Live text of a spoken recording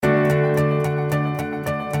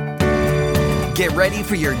Get ready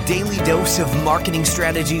for your daily dose of marketing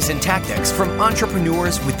strategies and tactics from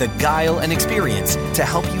entrepreneurs with the guile and experience to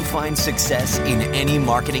help you find success in any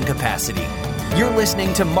marketing capacity. You're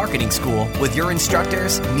listening to Marketing School with your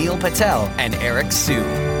instructors, Neil Patel and Eric Siu.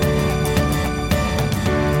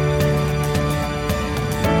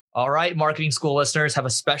 All right, Marketing School listeners, have a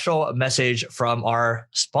special message from our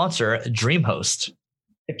sponsor, DreamHost.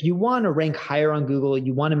 If you want to rank higher on Google,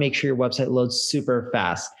 you want to make sure your website loads super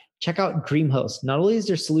fast. Check out DreamHost. Not only is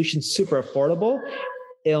their solution super affordable,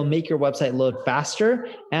 it'll make your website load faster,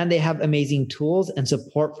 and they have amazing tools and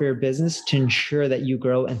support for your business to ensure that you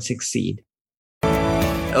grow and succeed.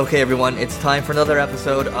 Okay, everyone, it's time for another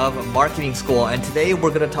episode of Marketing School, and today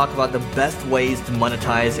we're going to talk about the best ways to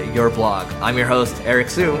monetize your blog. I'm your host,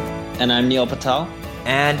 Eric Siu. And I'm Neil Patel.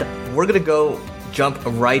 And we're going to jump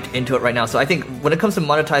right into it right now. So I think when it comes to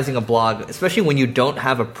monetizing a blog, especially when you don't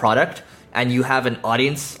have a product and you have an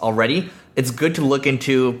audience already, it's good to look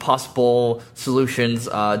into possible solutions.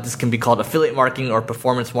 This can be called affiliate marketing or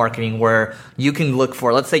performance marketing, where you can look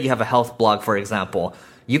for, let's say you have a health blog, for example.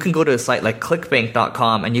 You can go to a site like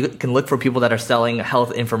clickbank.com and you can look for people that are selling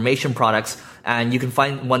health information products, and you can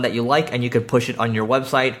find one that you like and you can push it on your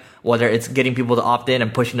website, whether it's getting people to opt in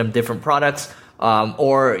and pushing them different products,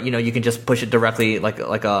 or you can just push it directly like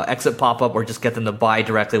a exit pop-up, or just get them to buy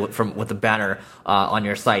directly with the banner on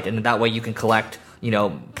your site. And that way you can collect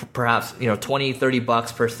perhaps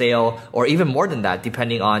 $20-$30 per sale, or even more than that,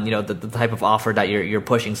 depending on the type of offer that you're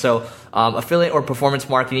pushing. So affiliate or performance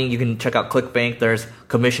marketing, you can check out ClickBank. There's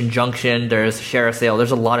Commission Junction, there's Share a Sale.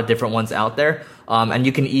 There's a lot of different ones out there, and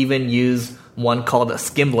you can even use one called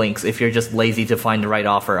Skim Links if you're just lazy to find the right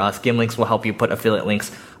offer. Skim Links will help you put affiliate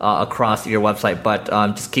links across your website, but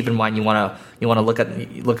just keep in mind you want to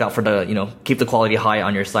look out for keep the quality high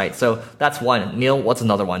on your site. So that's one. Neil, what's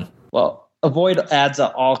another one? Well, avoid ads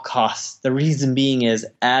at all costs. The reason being is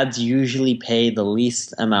ads usually pay the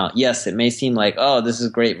least amount. Yes, it may seem like, oh, this is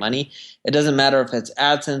great money. It doesn't matter if it's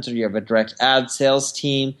AdSense or you have a direct ad sales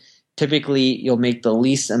team. Typically, you'll make the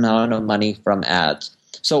least amount of money from ads.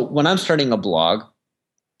 So when I'm starting a blog,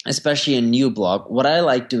 especially a new blog, what I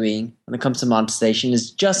like doing when it comes to monetization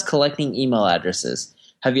is just collecting email addresses.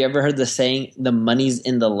 Have you ever heard the saying, the money's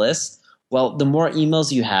in the list? Well, the more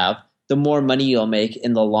emails you have, the more money you'll make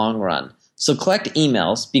in the long run. So collect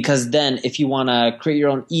emails, because then if you want to create your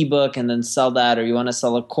own ebook and then sell that, or you want to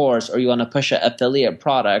sell a course, or you want to push an affiliate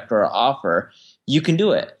product or an offer, you can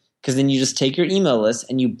do it. Because then you just take your email list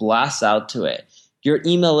and you blast out to it. Your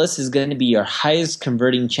email list is going to be your highest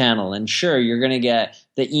converting channel. And sure, you're going to get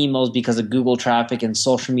the emails because of Google traffic and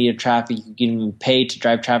social media traffic. You can even pay to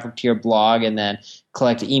drive traffic to your blog and then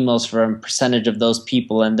collect emails from a percentage of those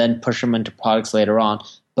people and then push them into products later on.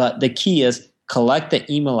 But the key is collect the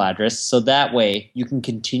email address, so that way you can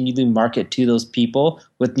continue to market to those people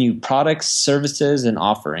with new products, services, and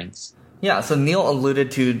offerings. Yeah, so Neil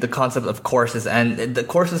alluded to the concept of courses, and the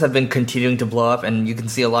courses have been continuing to blow up, and you can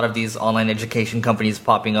see a lot of these online education companies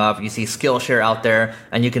popping up. You see Skillshare out there,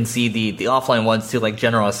 and you can see the offline ones too, like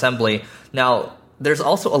General Assembly. Now, there's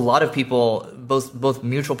also a lot of people, both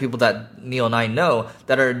mutual people that Neil and I know,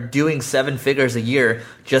 that are doing 7 figures a year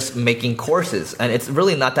just making courses. And it's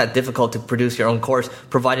really not that difficult to produce your own course,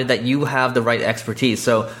 provided that you have the right expertise.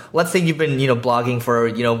 So let's say you've been, blogging for,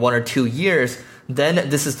 1 or 2 years. Then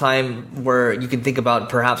this is time where you can think about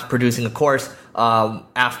perhaps producing a course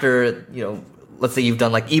after, let's say you've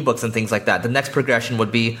done like ebooks and things like that. The next progression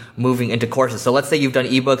would be moving into courses. So let's say you've done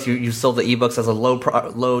ebooks, you sold the ebooks as a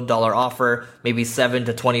low dollar offer, maybe $7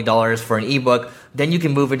 to $20 for an ebook. Then you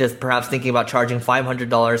can move into perhaps thinking about charging $500,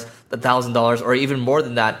 $1,000, or even more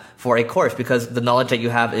than that for a course, because the knowledge that you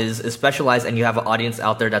have is specialized and you have an audience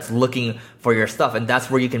out there that's looking for your stuff. And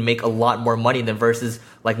that's where you can make a lot more money than versus,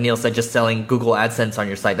 like Neil said, just selling Google AdSense on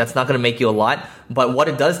your site. That's not going to make you a lot. But what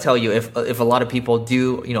it does tell you, if a lot of people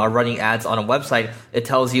are running ads on a website, it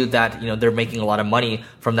tells you that, they're making a lot of money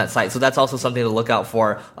from that site. So that's also something to look out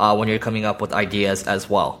for when you're coming up with ideas as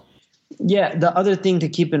well. Yeah, the other thing to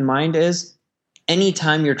keep in mind is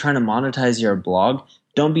anytime you're trying to monetize your blog,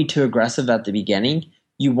 don't be too aggressive at the beginning.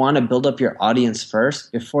 You want to build up your audience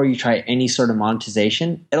first before you try any sort of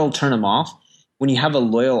monetization. It'll turn them off. When you have a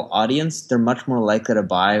loyal audience, they're much more likely to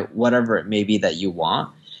buy whatever it may be that you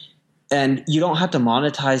want. And you don't have to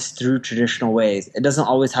monetize through traditional ways. It doesn't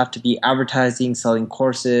always have to be advertising, selling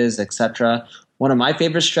courses, etc. One of my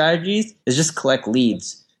favorite strategies is just collect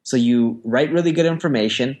leads. So you write really good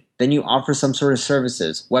information, then you offer some sort of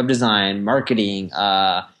services, web design, marketing.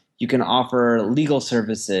 You can offer legal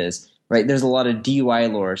services, right? There's a lot of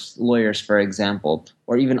DUI lawyers, for example,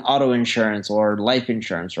 or even auto insurance or life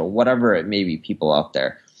insurance or whatever it may be, people out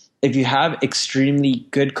there. if you have extremely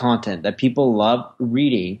good content that people love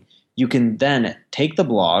reading, you can then take the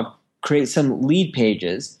blog, create some lead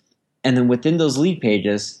pages, and then within those lead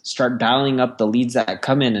pages, start dialing up the leads that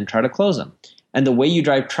come in and try to close them. And the way you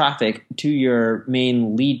drive traffic to your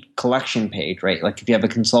main lead collection page, right? Like if you have a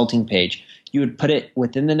consulting page, you would put it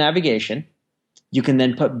within the navigation. You can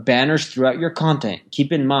then put banners throughout your content.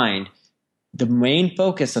 Keep in mind, the main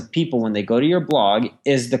focus of people when they go to your blog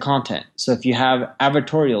is the content. So if you have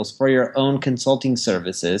advertorials for your own consulting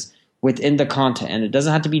services within the content, and it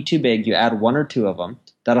doesn't have to be too big, you add 1 or 2 of them,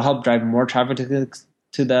 that'll help drive more traffic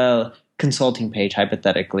to the consulting page,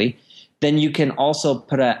 hypothetically. Then you can also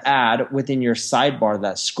put an ad within your sidebar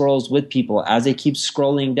that scrolls with people as they keep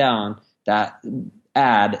scrolling down. That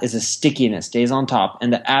ad is a sticky and it stays on top.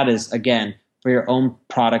 And the ad is, again, for your own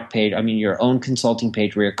product page, your own consulting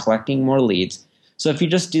page where you're collecting more leads. So if you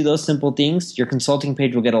just do those simple things, your consulting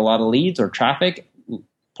page will get a lot of leads or traffic.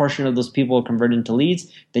 Portion of those people will convert into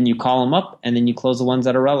leads. Then you call them up and then you close the ones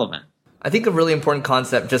that are relevant. I think a really important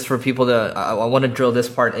concept just for people to, I want to drill this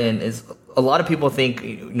part in, is a lot of people think,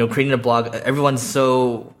 creating a blog, everyone's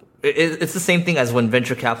so, it's the same thing as when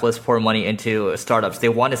venture capitalists pour money into startups. They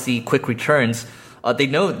want to see quick returns. They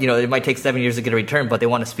know, it might take 7 years to get a return, but they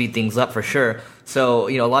want to speed things up for sure. So,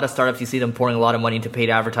 a lot of startups, you see them pouring a lot of money into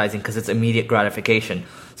paid advertising because it's immediate gratification.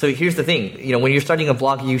 So here's the thing, when you're starting a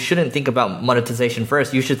blog, you shouldn't think about monetization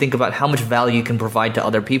first. You should think about how much value you can provide to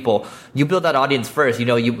other people. You build that audience first.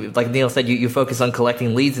 You like Neil said, you focus on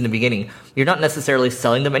collecting leads in the beginning. You're not necessarily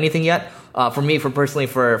selling them anything yet. For me, for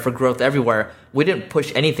Growth Everywhere, we didn't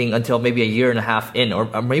push anything until maybe a year and a half in,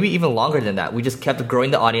 or maybe even longer than that. We just kept growing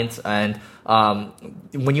the audience, and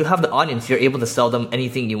when you have the audience, you're able to sell them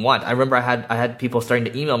anything you want. I remember I had people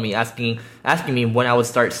starting to email me asking me when I would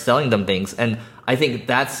start selling them things, and I think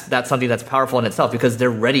that's something that's powerful in itself because they're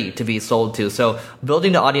ready to be sold to. So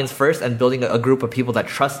building the audience first and building a group of people that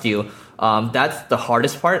trust you, that's the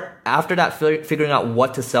hardest part. After that, figuring out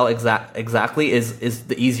what to sell exactly is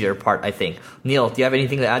the easier part, I think. Neil, do you have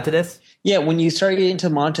anything to add to this? Yeah, when you start getting into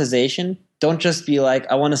monetization, don't just be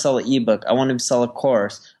like, I want to sell an ebook, I want to sell a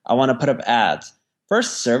course, I want to put up ads.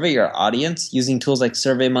 First, survey your audience using tools like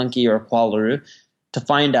SurveyMonkey or Qualaroo to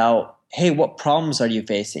find out, hey, what problems are you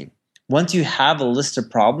facing? Once you have a list of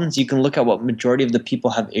problems, you can look at what majority of the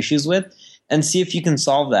people have issues with and see if you can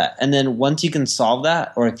solve that. And then once you can solve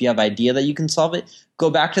that, or if you have idea that you can solve it, go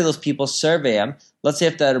back to those people, survey them. Let's say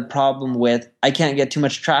if they had a problem with, I can't get too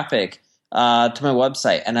much traffic to my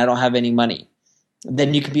website and I don't have any money.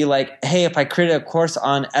 Then you could be like, hey, if I created a course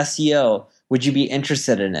on SEO, would you be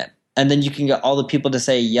interested in it? And then you can get all the people to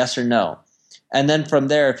say yes or no. And then from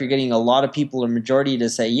there, if you're getting a lot of people or majority to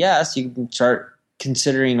say yes, you can start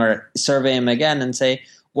considering or survey them again and say,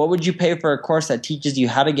 what would you pay for a course that teaches you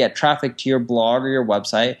how to get traffic to your blog or your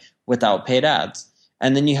website without paid ads?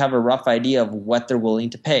 And then you have a rough idea of what they're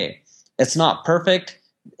willing to pay. It's not perfect.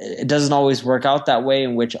 It doesn't always work out that way,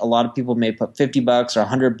 in which a lot of people may put $50 or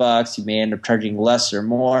 $100. You may end up charging less or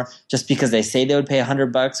more. Just because they say they would pay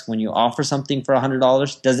 $100 when you offer something for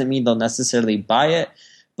 $100 doesn't mean they'll necessarily buy it.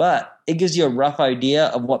 But it gives you a rough idea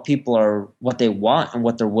of what they want and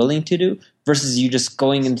what they're willing to do, versus you just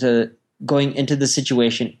going into the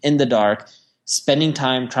situation in the dark, spending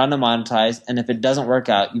time trying to monetize, and if it doesn't work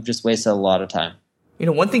out, you've just wasted a lot of time.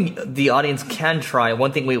 One thing the audience can try,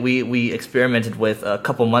 one thing we experimented with a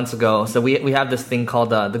couple months ago, so we have this thing called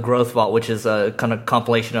the Growth Vault, which is a kind of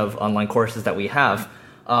compilation of online courses that we have.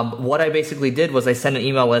 What I basically did was I sent an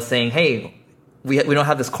email list saying, hey, we don't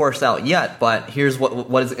have this course out yet, but here's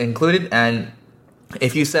what is included, and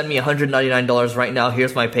if you send me $199 right now,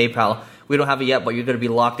 here's my PayPal. We don't have it yet, but you're going to be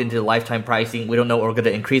locked into lifetime pricing. We don't know what we're going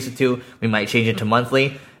to increase it to. We might change it to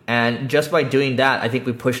monthly. And just by doing that, I think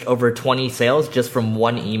we pushed over 20 sales just from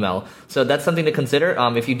one email. So that's something to consider.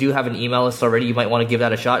 If you do have an email list already, you might want to give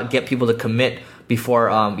that a shot. Get people to commit before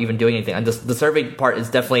even doing anything. And the survey part is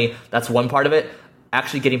definitely, that's one part of it.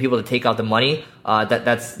 Actually getting people to take out the money,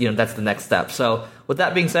 that's the next step. So with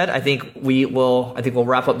that being said, I think we'll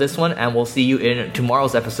wrap up this one, and we'll see you in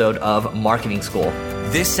tomorrow's episode of Marketing School.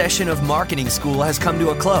 This session of Marketing School has come to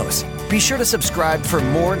a close. Be sure to subscribe for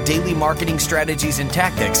more daily marketing strategies and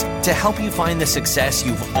tactics to help you find the success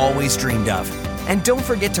you've always dreamed of. And don't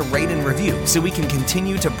forget to rate and review so we can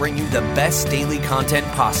continue to bring you the best daily content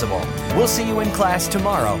possible. We'll see you in class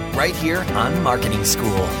tomorrow, right here on Marketing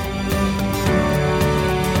School.